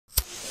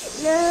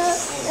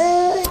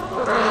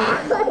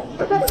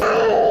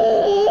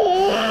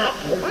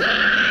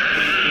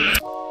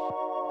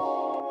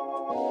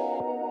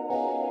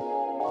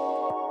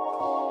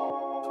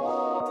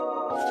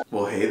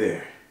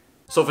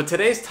So for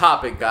today's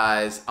topic,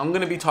 guys, I'm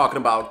gonna be talking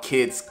about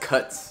kids'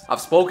 cuts.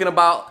 I've spoken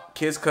about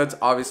kids' cuts,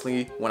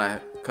 obviously, when I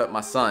cut my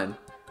son,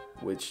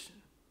 which,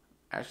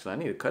 actually, I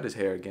need to cut his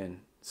hair again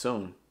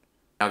soon.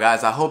 Now,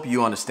 guys, I hope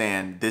you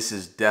understand this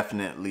is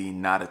definitely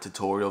not a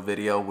tutorial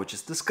video. We're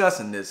just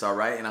discussing this, all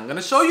right? And I'm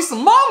gonna show you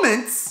some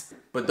moments,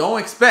 but don't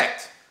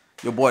expect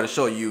your boy to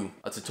show you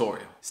a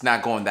tutorial. It's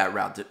not going that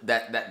route.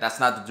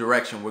 That's not the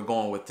direction we're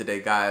going with today,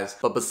 guys.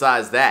 But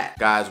besides that,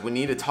 guys, we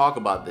need to talk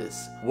about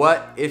this.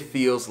 What it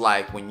feels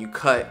like when you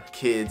cut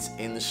kids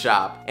in the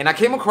shop. And I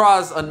came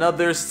across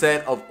another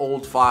set of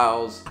old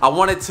files. I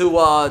wanted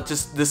to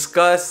just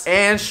discuss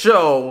and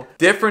show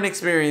different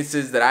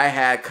experiences that I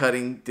had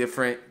cutting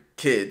different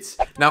kids.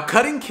 Now,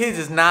 cutting kids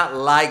is not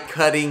like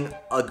cutting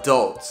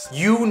adults.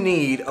 You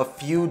need a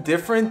few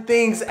different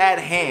things at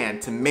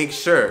hand to make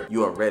sure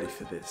you are ready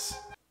for this.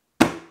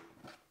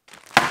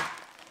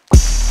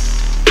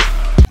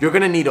 You're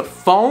gonna need a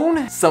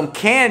phone, some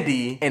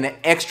candy, and an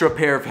extra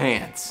pair of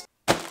hands.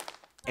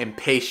 And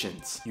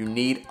patience. You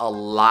need a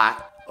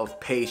lot of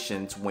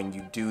patience when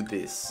you do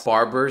this.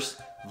 Barbers,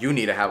 you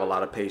need to have a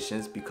lot of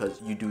patience because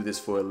you do this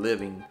for a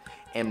living.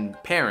 And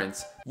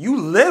parents, you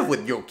live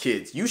with your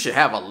kids. You should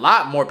have a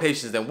lot more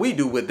patience than we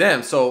do with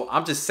them. So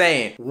I'm just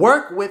saying,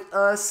 work with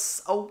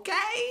us,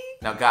 okay?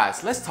 Now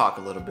guys, let's talk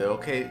a little bit,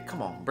 okay?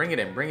 Come on, bring it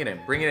in,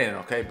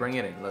 okay? Bring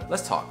it in,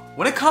 let's talk.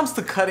 When it comes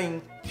to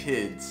cutting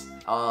kids,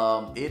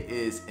 it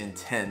is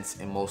intense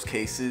in most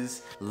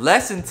cases.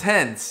 Less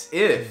intense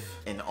if,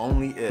 and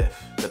only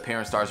if, the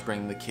parent starts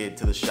bringing the kid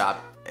to the shop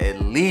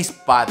at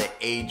least by the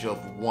age of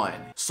 1.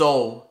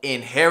 So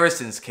in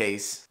Harrison's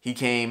case, he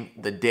came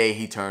the day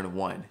he turned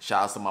 1.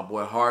 Shout out to my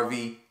boy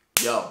Harvey.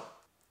 Yo,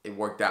 it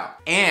worked out.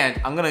 And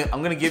I'm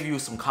gonna give you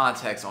some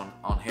context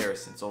on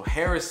Harrison. So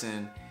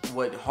Harrison,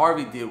 what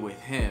Harvey did with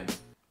him,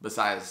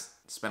 besides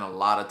spend a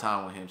lot of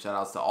time with him. Shout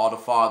outs to all the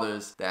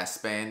fathers that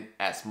spend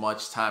as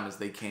much time as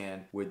they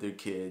can with their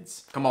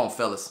kids. Come on,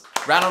 fellas.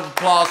 Round of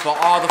applause for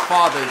all the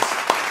fathers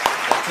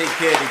that take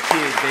care of their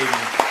kids,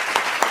 baby.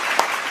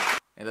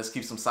 And let's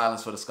keep some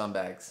silence for the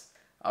scumbags.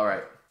 All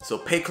right, so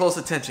pay close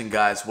attention,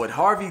 guys. What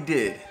Harvey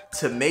did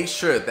to make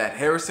sure that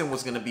Harrison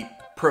was gonna be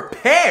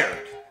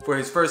prepared for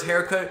his first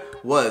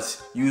haircut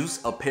was use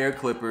a pair of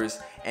clippers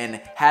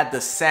and had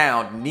the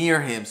sound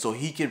near him so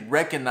he could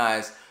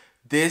recognize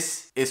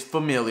this is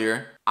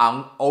familiar.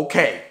 I'm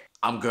okay.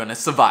 I'm gonna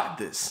survive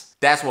this.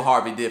 That's what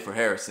Harvey did for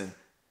Harrison,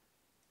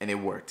 and it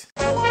worked.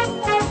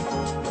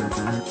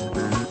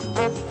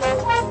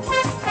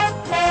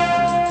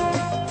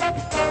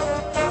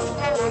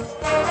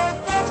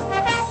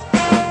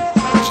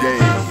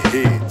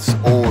 JHITZ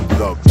on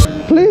the...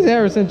 Please,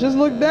 Harrison, just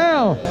look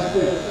down.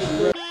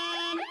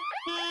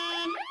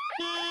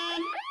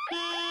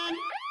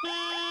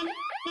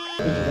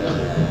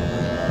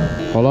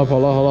 Hold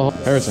up.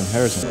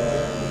 Harrison.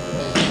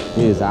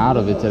 He is out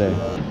of it today.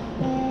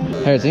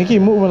 Harrison, you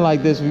keep moving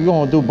like this, we're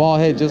gonna do bald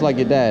head just like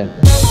your dad.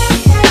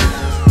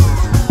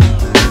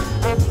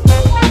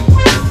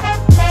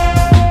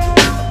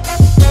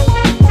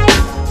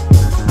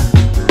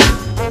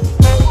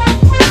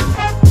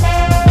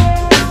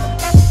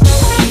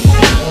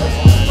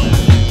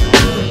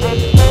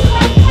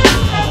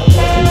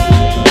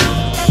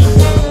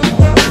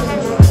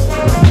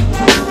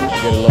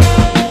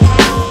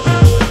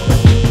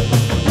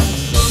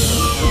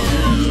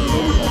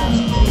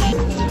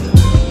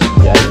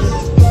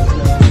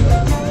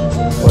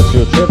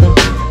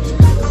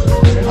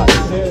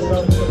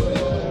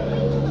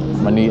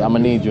 I'm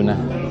gonna need you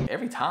now.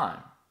 Every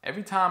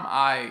time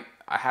I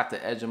have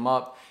to edge him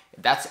up,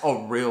 that's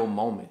a real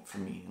moment for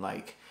me.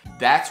 Like,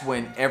 that's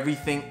when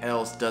everything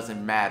else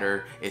doesn't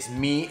matter. It's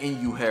me and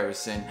you,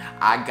 Harrison.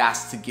 I got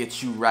to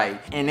get you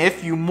right. And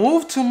if you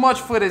move too much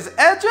for this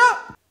edge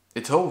up,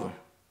 it's over.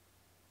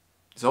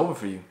 It's over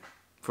for you.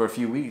 For a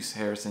few weeks,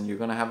 Harrison, you're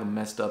gonna have a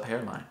messed up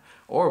hairline.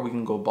 Or we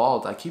can go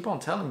bald. I keep on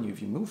telling you,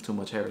 if you move too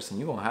much, Harrison,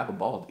 you're gonna have a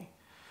baldy.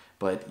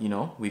 But, you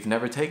know, we've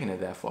never taken it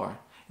that far.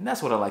 And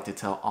that's what I like to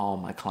tell all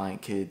my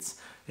client kids.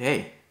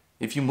 Hey,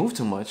 if you move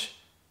too much,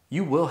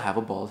 you will have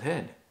a bald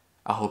head.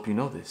 I hope you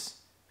know this.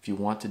 If you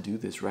want to do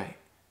this right,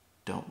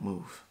 don't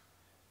move.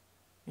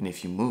 And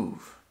if you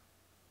move,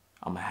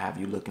 I'm gonna have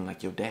you looking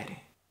like your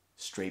daddy.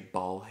 Straight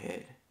bald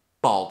head.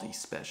 Baldy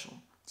special.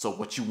 So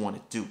what you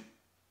wanna do?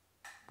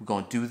 We're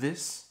gonna do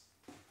this.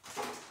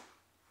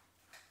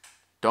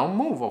 Don't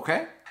move,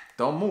 okay?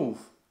 Don't move.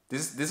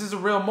 This is a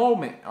real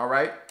moment, all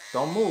right?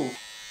 Don't move.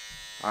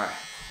 All right.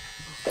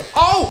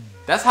 Oh!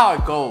 That's how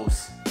it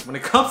goes. When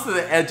it comes to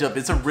the edge up,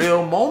 it's a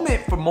real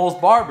moment for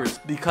most barbers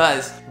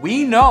because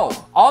we know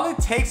all it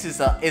takes is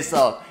a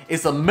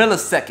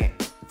millisecond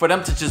for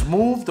them to just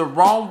move the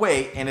wrong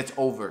way and it's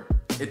over.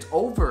 It's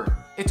over.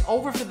 It's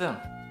over for them.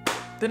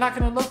 They're not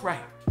gonna look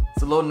right.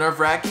 It's a little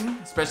nerve-wracking,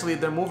 especially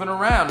if they're moving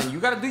around, and you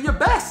gotta do your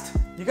best.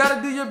 You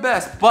gotta do your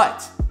best.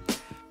 But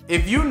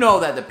if you know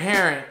that the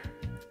parent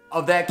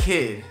of that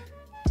kid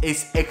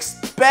is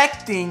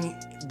expecting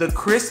the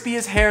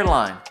crispiest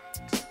hairline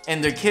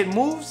and their kid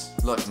moves,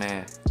 look,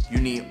 man, you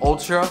need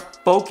ultra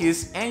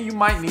focus, and you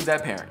might need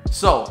that parent.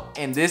 So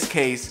in this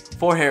case,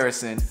 for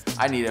Harrison,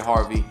 I needed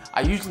Harvey.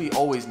 I usually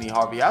always need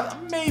Harvey. I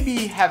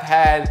maybe have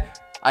had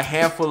a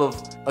handful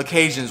of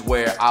occasions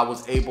where I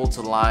was able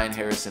to line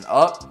Harrison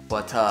up,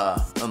 but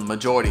the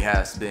majority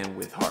has been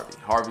with Harvey.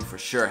 Harvey for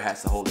sure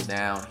has to hold it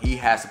down. He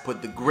has to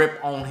put the grip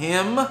on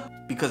him,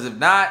 because if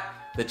not,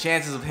 the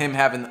chances of him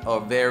having a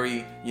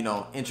very, you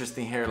know,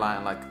 interesting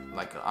hairline,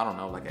 like I don't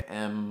know, like an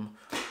M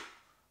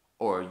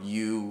or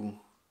U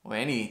or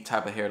any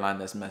type of hairline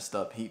that's messed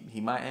up,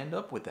 he might end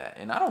up with that.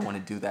 And I don't want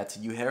to do that to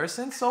you,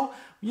 Harrison. So,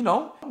 you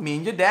know, me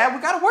and your dad,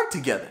 we got to work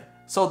together.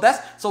 So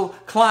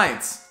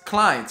clients,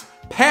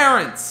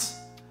 parents,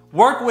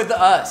 work with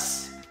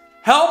us.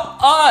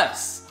 Help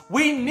us.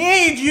 We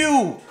need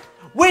you.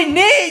 We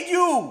need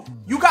you.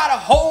 You got to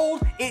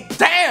hold it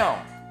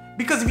down.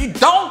 Because if you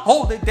don't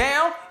hold it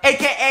down,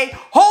 AKA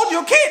hold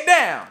your kid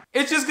down,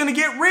 it's just gonna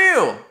get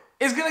real.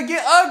 It's gonna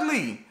get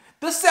ugly.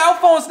 The cell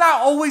phone's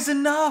not always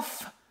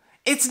enough.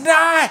 It's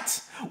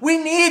not. We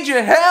need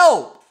your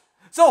help.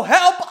 So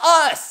help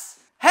us.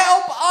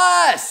 Help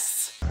us.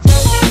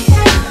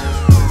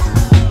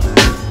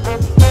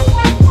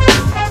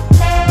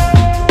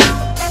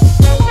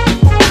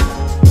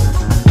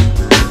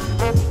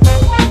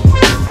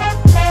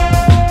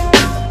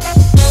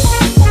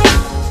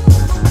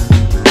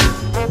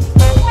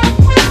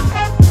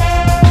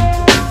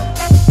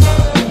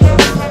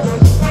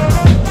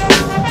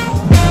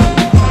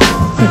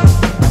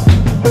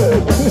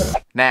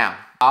 Now,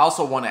 I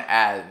also want to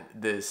add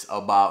this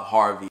about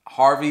Harvey.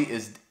 Harvey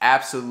is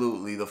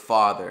absolutely the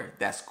father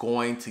that's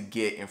going to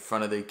get in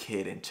front of their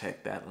kid and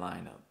check that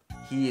lineup.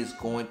 He is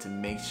going to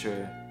make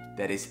sure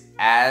that it's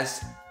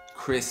as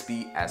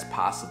crispy as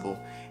possible.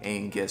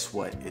 And guess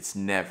what? It's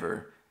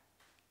never,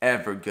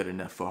 ever good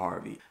enough for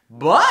Harvey.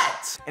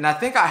 But, and I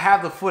think I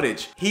have the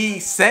footage, he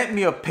sent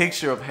me a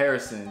picture of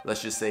Harrison.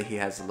 Let's just say he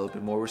has a little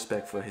bit more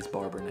respect for his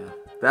barber now.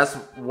 That's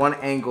one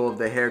angle of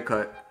the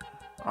haircut.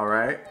 All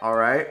right.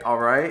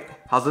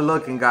 How's it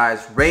looking,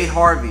 guys? Rate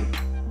Harvey.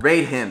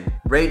 Rate him,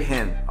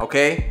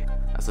 okay?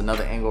 That's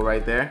another angle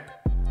right there.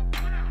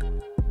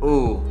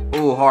 Ooh,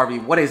 Harvey,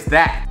 what is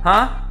that?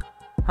 Huh,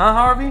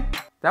 Harvey?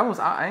 That was,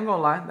 I ain't gonna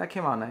lie, that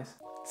came out nice.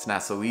 It's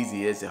not so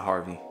easy, is it,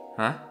 Harvey?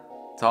 Huh?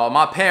 To all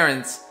my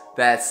parents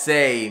that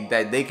say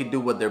that they can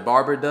do what their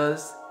barber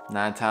does,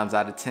 9 times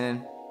out of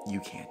 10, you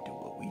can't do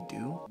what we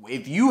do.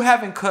 If you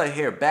haven't cut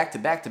hair back to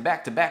back,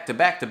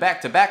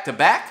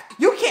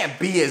 you can't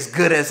be as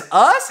good as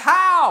us.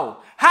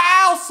 How?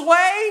 How,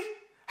 Sway?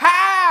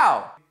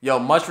 How? Yo,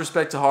 much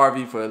respect to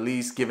Harvey for at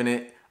least giving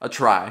it a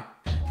try.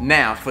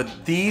 Now, for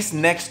these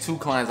next 2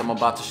 clients I'm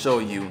about to show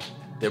you,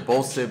 they're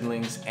both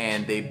siblings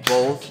and they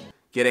both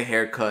get a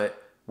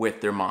haircut with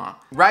their mom.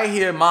 Right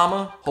here,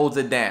 mama holds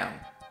it down.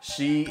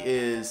 She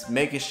is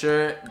making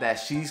sure that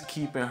she's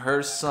keeping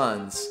her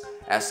sons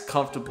as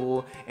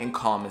comfortable and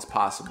calm as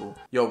possible.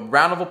 Yo,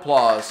 round of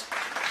applause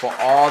for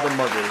all the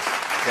mothers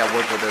that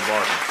work with their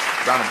barbers.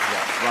 Round of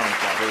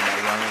applause,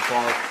 everybody, round of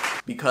applause.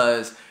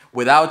 Because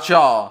without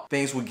y'all,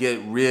 things would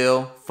get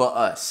real for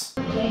us.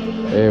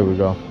 There we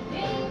go.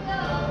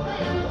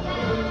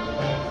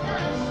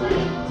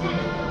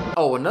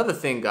 Oh, another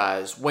thing,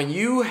 guys, when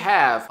you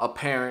have a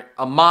parent,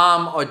 a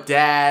mom or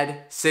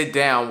dad sit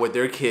down with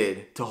their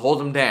kid to hold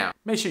them down,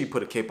 make sure you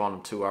put a cape on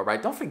them too, all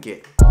right? Don't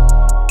forget.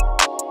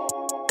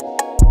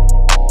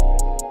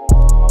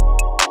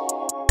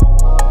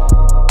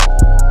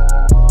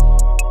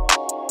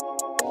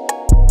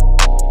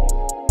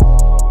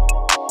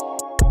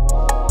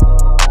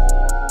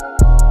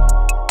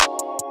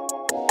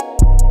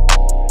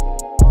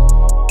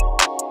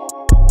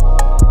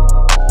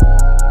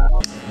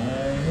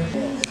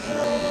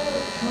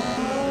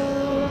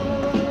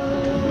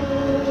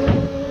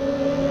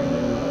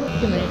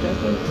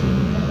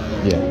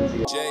 Yeah.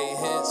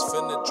 JHITZ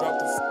finna drop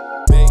the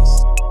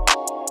bass.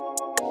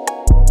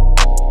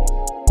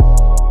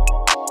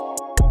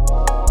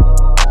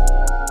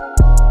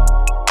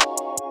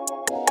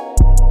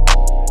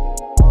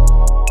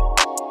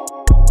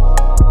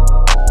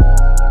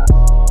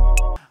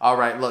 All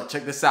right, look,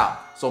 check this out.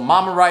 So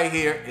mama right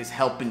here is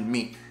helping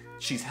me.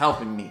 She's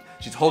helping me.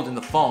 She's holding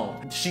the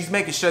phone. She's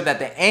making sure that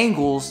the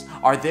angles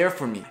are there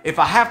for me. If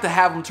I have to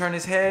have him turn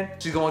his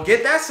head, she's gonna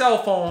get that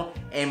cell phone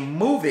and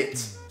move it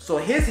so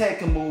his head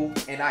can move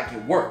and I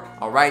can work.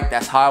 All right,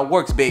 that's how it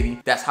works, baby.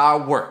 That's how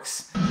it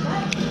works. All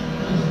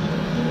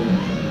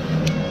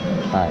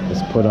right,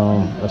 let's put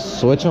let's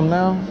switch them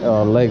now.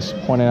 Legs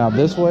pointing out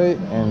this way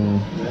and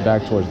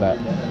back towards that.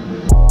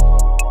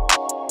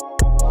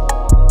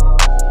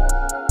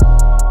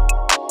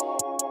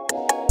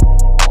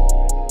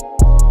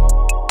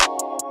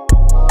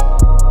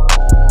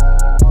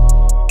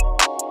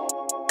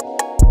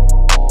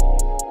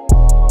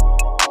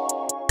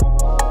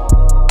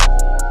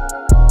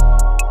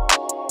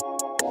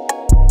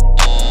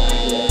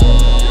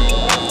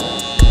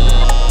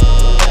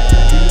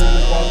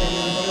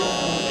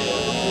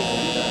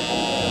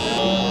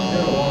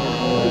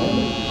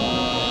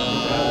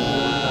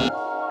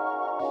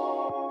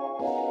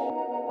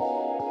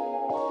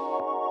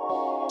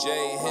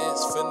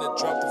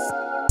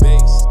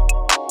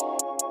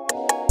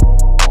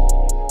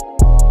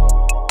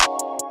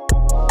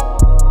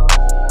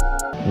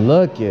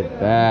 Look at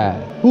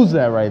that. Who's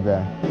that right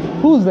there?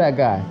 Who's that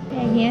guy?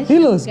 He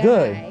looks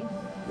good.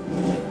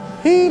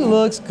 He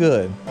looks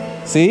good.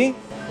 See?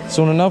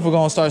 Soon enough, we're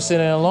gonna start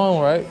sitting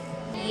alone, right?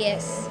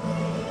 Yes.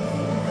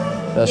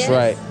 That's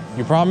right.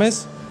 You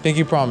promise?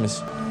 Pinky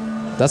promise.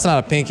 That's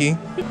not a pinky.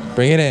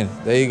 Bring it in.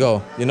 There you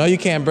go. You know you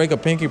can't break a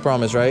pinky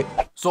promise, right?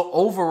 So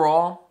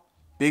overall,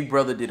 Big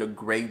Brother did a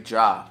great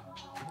job.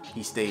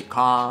 He stayed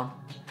calm.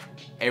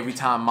 Every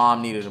time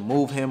mom needed to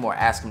move him or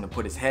ask him to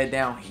put his head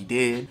down, he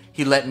did.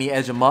 He let me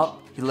edge him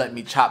up. He let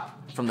me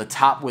chop from the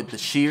top with the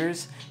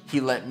shears. He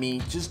let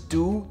me just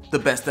do the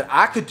best that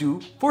I could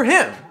do for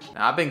him.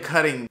 Now, I've been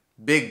cutting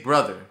Big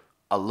Brother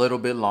a little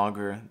bit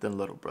longer than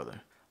Little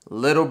Brother.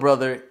 Little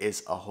Brother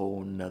is a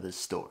whole nother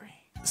story.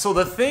 So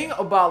the thing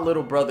about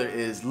Little Brother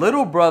is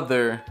Little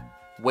Brother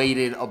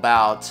waited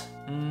about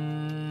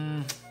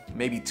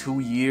maybe 2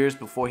 years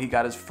before he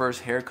got his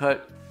first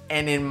haircut.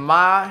 And in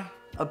my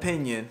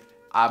opinion,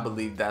 I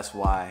believe that's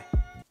why,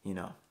 you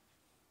know,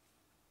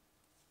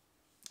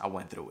 I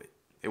went through it.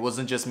 It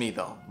wasn't just me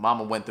though.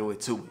 Mama went through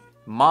it too.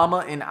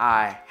 Mama and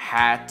I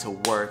had to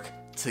work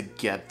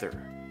together,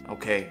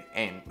 okay?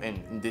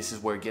 And this is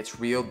where it gets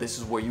real. This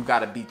is where you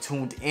gotta be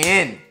tuned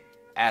in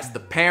as the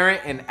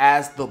parent and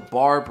as the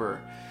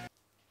barber.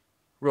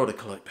 Roll the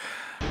clip.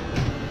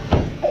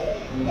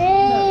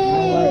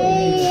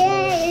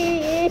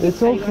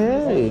 It's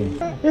okay.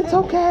 It's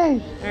okay.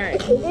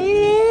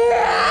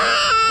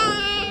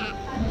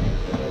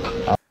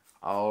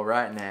 All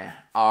right now.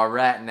 All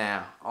right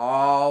now.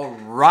 All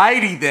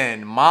righty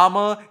then.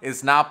 Mama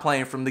is not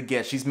playing from the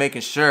get. She's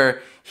making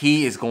sure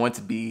he is going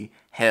to be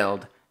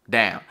held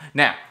down.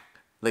 Now,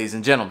 ladies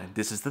and gentlemen,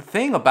 this is the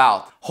thing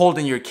about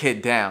holding your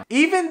kid down.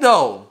 Even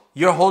though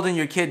you're holding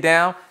your kid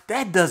down,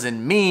 that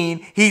doesn't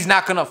mean he's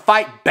not gonna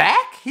fight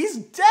back. He's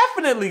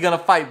definitely gonna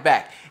fight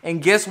back.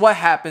 And guess what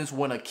happens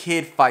when a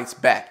kid fights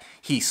back?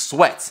 He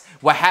sweats.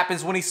 What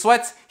happens when he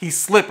sweats? He's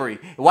slippery.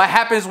 What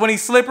happens when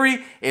he's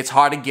slippery? It's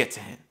hard to get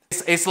to him.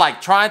 It's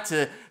like trying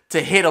to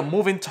hit a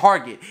moving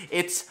target.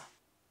 It's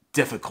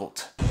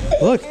difficult.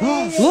 Look,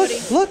 look.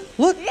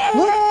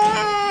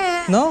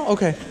 No?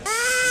 Okay.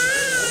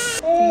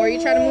 The more you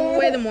try to move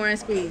away, the more I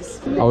squeeze.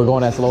 Are we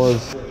going as slow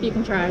as? You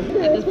can try.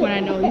 At this point, I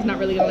know he's not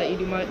really gonna let you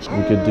do much.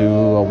 We could do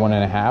a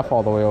 1.5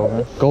 all the way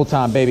over. Go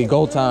time, baby,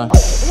 go time.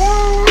 Here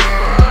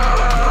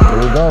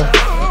we go.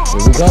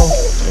 Here we go.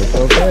 It's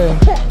okay.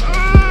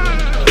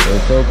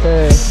 It's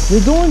okay.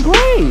 You're doing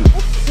great.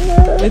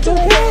 It's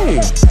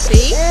okay.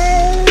 See?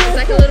 It's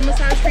like a little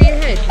massage for your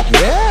head.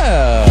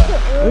 Yeah.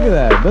 Look at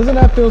that. Doesn't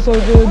that feel so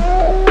good?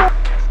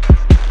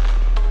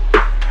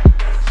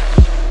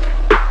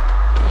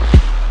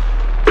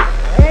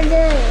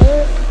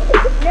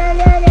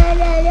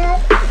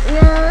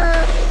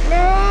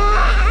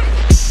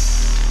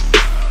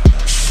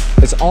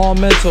 It's all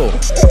mental.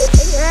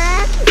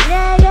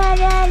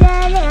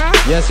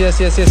 Yes, yes,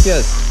 yes, yes,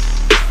 yes.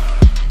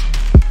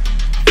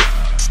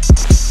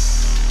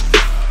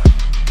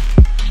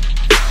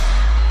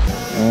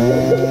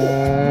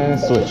 And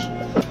switch.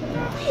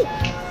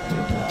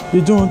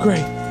 You're doing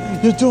great.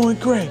 You're doing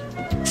great.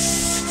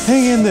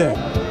 Hang in there.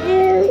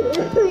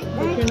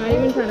 You're not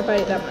even trying to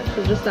fight it that much,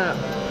 so just stop.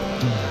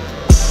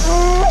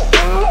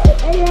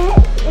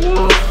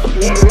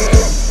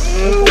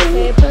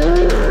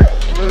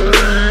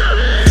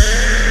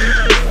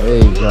 There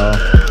you go.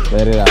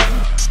 Let it out.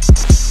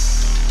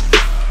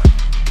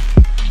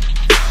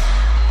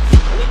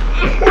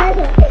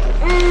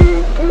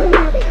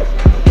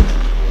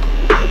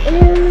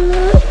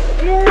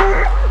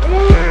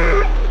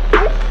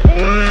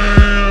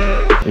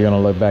 You're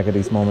gonna look back at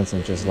these moments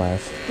and just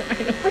laugh.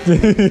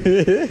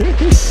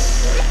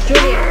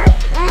 Julia,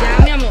 ya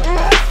mi amor.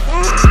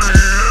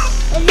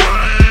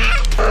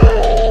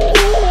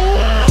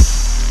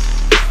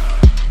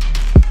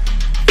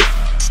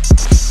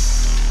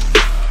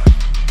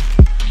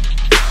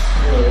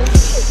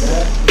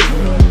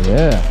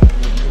 Yeah.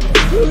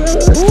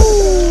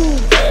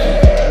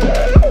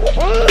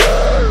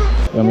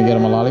 You want me to get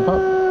him a lollipop?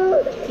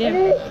 Yeah.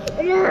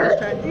 Let's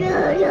try.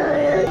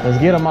 Let's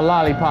get him a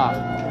lollipop.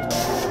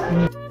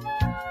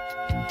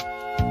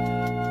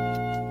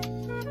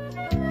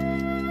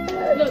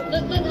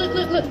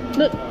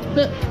 Look.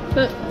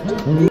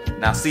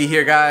 Now see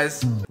here,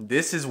 guys,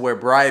 this is where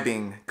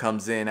bribing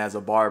comes in as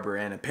a barber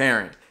and a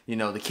parent. You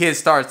know, the kid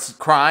starts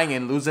crying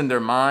and losing their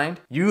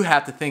mind. You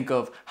have to think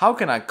of, how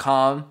can I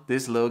calm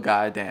this little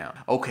guy down?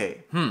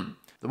 Okay,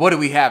 what do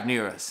we have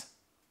near us?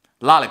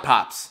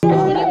 Lollipops.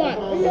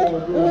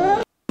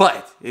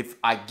 But if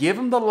I give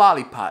him the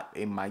lollipop,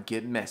 it might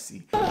get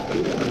messy.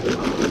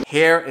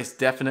 Hair is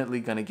definitely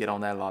gonna get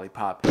on that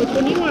lollipop. Which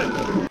one do you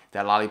want?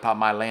 That lollipop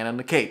might land on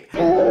the cape.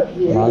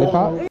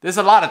 Lollipop? There's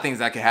a lot of things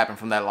that can happen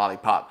from that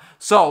lollipop.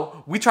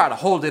 So we try to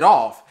hold it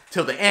off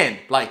till the end.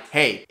 Like,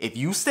 hey, if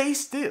you stay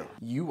still,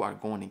 you are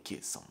going to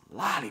get some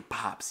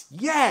lollipops.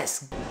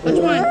 Yes. Which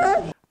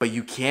one? But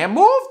you can't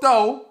move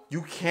though.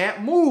 You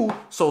can't move.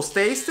 So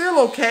stay still,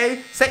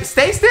 okay?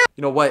 Stay still.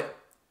 You know what?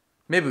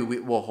 Maybe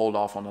we'll hold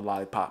off on the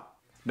lollipop.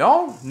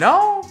 No,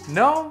 no,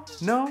 no,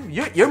 no.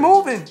 You're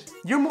moving.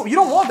 You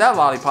don't want that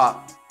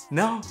lollipop.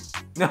 No,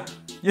 no.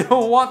 You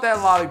don't want that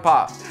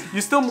lollipop.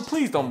 You still,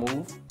 please don't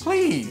move.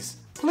 Please,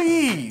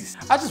 please.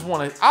 I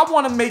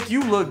want to make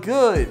you look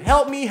good.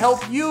 Help me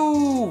help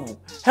you.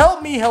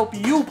 Help me help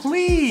you,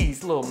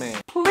 please, little man.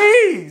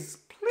 Please,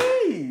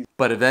 please.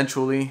 But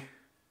eventually,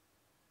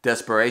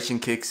 desperation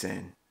kicks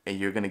in and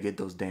you're gonna get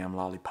those damn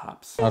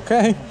lollipops.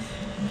 Okay.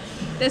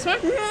 This one?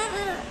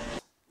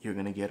 You're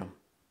gonna get them.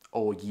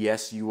 Oh,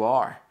 yes, you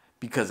are.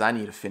 Because I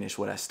need to finish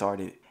what I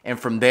started. And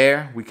from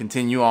there, we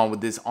continue on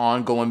with this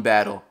ongoing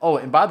battle. Oh,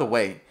 and by the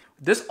way,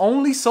 there's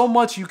only so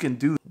much you can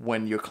do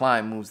when your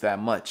client moves that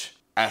much.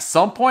 At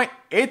some point,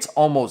 it's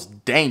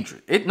almost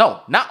dangerous. No,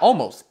 not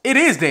almost. It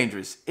is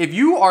dangerous. If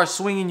you are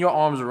swinging your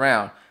arms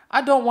around,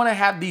 I don't want to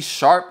have these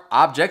sharp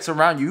objects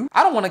around you.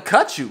 I don't want to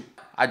cut you.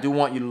 I do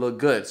want you to look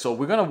good. So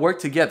we're going to work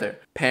together.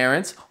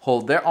 Parents,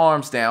 hold their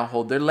arms down,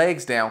 hold their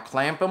legs down,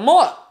 clamp them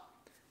up.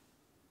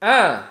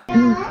 Alright.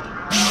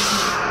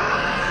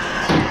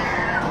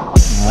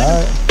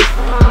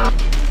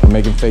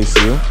 Make him face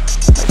you. Like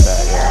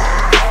that,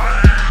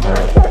 yeah.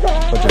 Alright.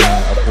 Put your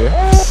hand up here.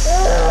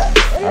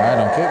 Alright,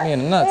 don't kick me in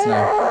the nuts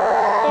now.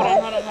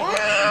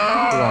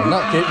 You don't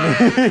nut kick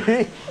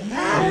me.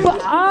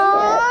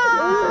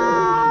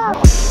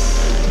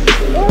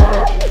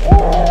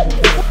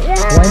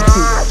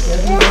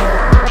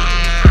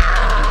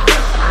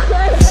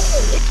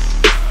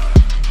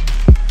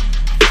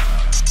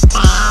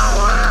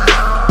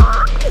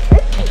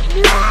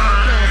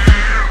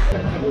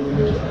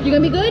 You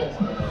gonna be good?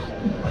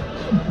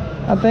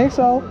 I think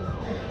so.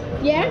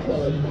 Yeah?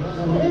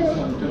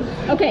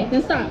 Okay,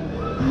 then stop.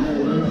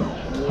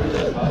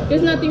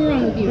 There's nothing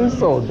wrong with you. It's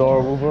so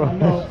adorable, bro.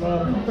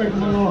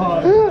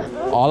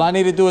 All I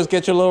need to do is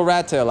get your little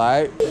rat tail,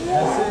 alright?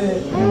 That's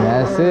it. And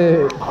that's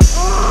it.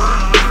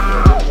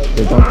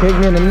 Just don't kick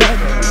me in the neck.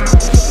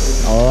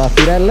 Oh, I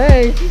see that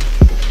leg.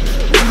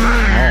 Oh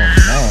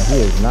man, he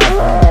is not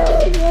playing.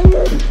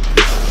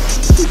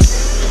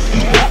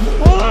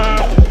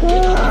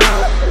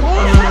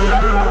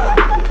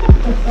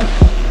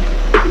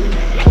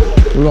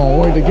 We're gonna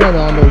work together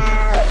on this.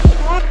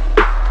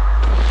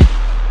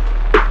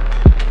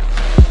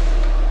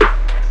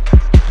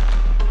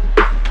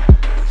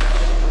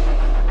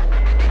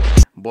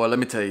 Boy, let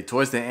me tell you,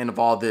 towards the end of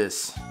all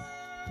this,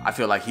 I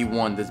feel like he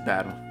won this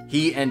battle.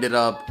 He ended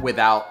up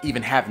without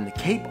even having the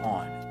cape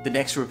on. The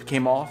neck strip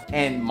came off,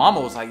 and Mama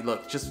was like,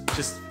 look,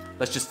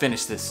 let's just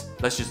finish this.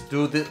 Let's just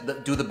do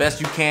the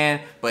best you can,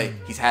 but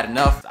he's had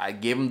enough. I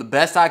gave him the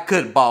best I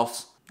could,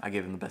 boss. I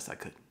gave him the best I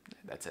could.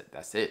 That's it,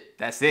 that's it,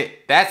 that's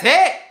it, that's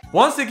it!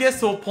 Once it gets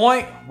to a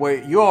point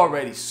where you're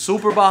already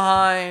super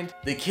behind,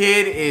 the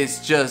kid is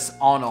just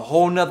on a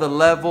whole nother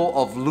level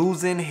of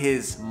losing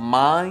his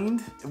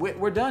mind,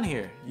 we're done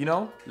here, you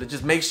know? Let's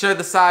just make sure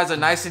the sides are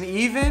nice and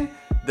even.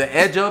 The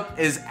edge up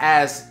is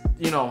as,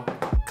 you know,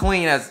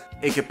 clean as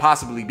it could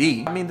possibly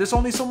be. I mean, there's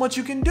only so much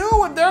you can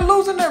do. If they're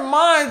losing their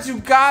minds, you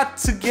got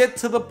to get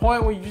to the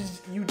point where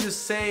you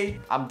just say,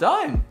 I'm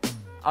done,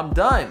 I'm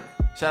done.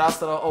 Shout outs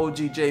to the OG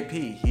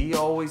JP. He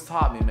always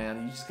taught me,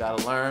 man, you just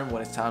gotta learn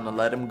when it's time to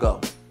let him go.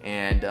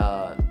 And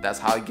that's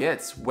how it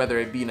gets. Whether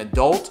it be an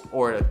adult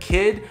or a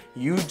kid,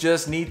 you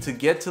just need to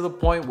get to the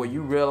point where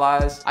you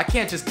realize, I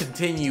can't just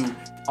continue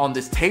on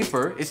this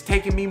taper. It's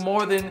taking me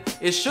more than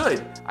it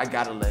should. I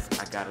gotta let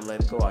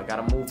it go. I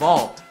gotta move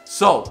on.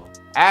 So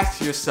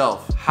ask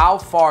yourself, how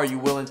far are you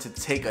willing to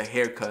take a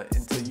haircut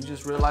until you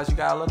just realize you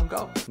gotta let them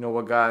go? You know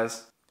what,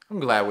 guys? I'm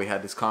glad we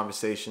had this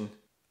conversation.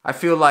 I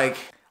feel like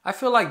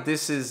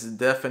this is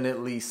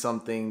definitely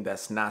something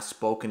that's not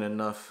spoken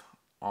enough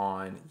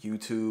on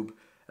YouTube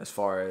as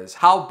far as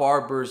how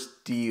barbers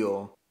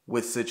deal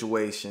with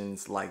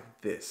situations like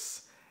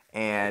this.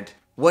 And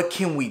what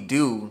can we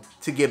do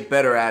to get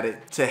better at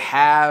it, to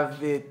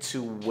have it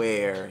to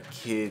where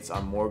kids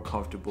are more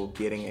comfortable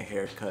getting a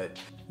haircut?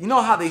 You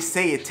know how they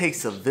say it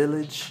takes a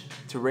village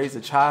to raise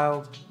a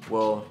child?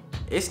 Well,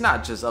 it's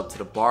not just up to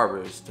the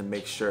barbers to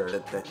make sure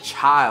that the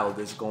child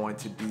is going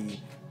to be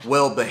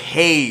well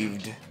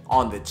behaved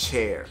on the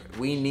chair.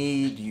 We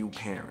need you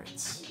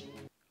parents,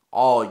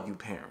 all you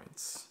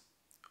parents,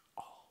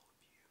 all of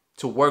you,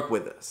 to work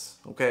with us,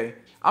 okay?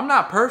 I'm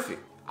not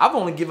perfect. I've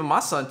only given my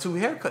son 2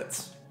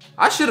 haircuts.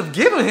 I should have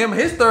given him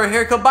his 3rd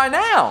haircut by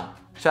now.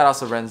 Shout out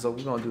to Renzo.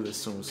 We're gonna do this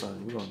soon,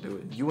 son. We're gonna do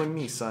it. You and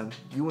me, son.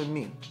 You and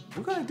me.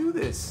 We're gonna do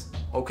this,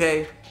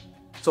 okay?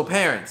 So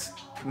parents,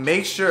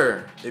 make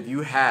sure if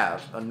you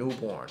have a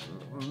newborn,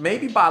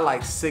 maybe by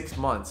like 6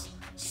 months,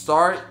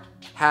 start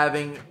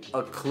having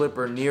a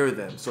clipper near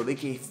them so they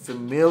can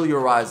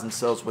familiarize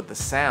themselves with the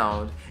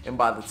sound, and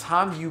by the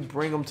time you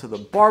bring them to the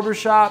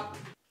barbershop,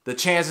 the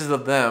chances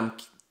of them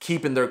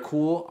keeping their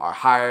cool are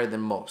higher than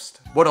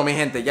most. Bueno, mi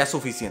gente, ya es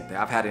suficiente.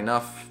 I've had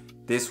enough.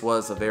 This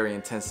was a very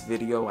intense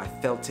video. I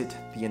felt it.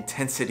 The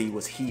intensity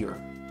was here.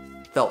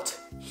 Felt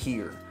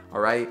here. all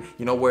right?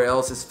 You know where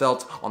else is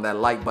felt? On that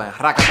like button.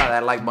 Rakata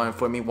that like button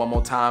for me one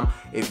more time.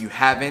 If you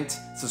haven't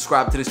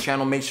subscribed to this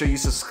channel, make sure you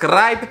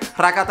subscribe.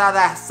 Rakata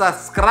that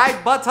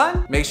subscribe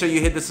button. Make sure you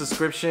hit the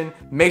subscription.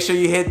 Make sure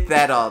you hit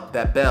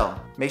that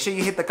bell. Make sure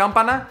you hit the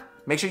campana.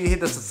 Make sure you hit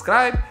the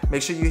subscribe.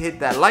 Make sure you hit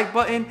that like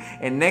button.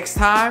 And next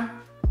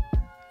time,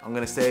 I'm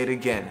gonna say it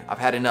again. I've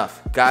had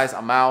enough. Guys,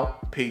 I'm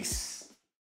out. Peace.